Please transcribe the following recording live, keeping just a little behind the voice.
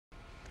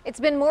It's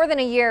been more than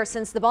a year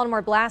since the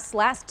Baltimore Blast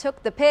last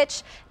took the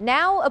pitch.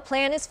 Now a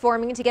plan is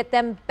forming to get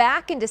them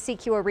back into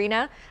CQ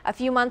Arena. A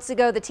few months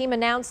ago, the team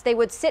announced they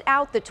would sit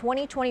out the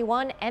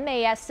 2021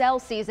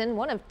 MASL season,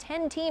 one of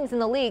 10 teams in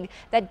the league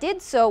that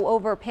did so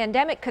over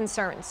pandemic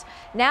concerns.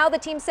 Now the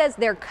team says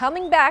they're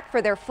coming back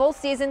for their full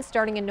season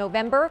starting in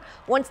November.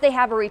 Once they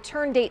have a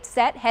return date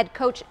set, head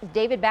coach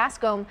David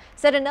Bascombe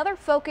said another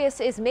focus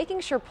is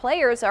making sure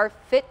players are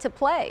fit to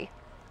play.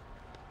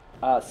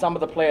 Some of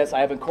the players, I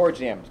have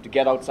encouraged them to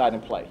get outside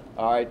and play,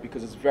 all right,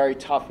 because it's very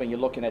tough when you're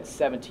looking at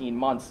 17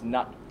 months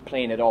not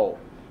playing at all.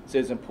 So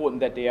it's important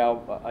that they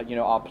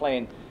are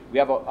playing. We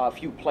have a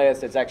few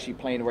players that's actually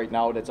playing right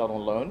now that's out on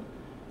loan.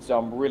 So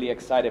I'm really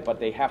excited, but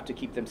they have to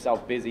keep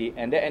themselves busy,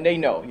 and they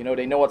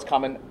know what's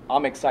coming.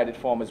 I'm excited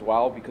for them as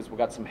well because we've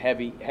got some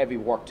heavy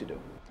work to do.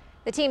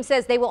 The team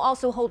says they will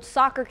also hold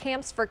soccer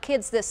camps for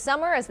kids this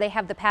summer as they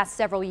have the past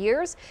several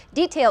years.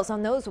 Details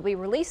on those will be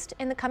released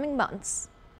in the coming months.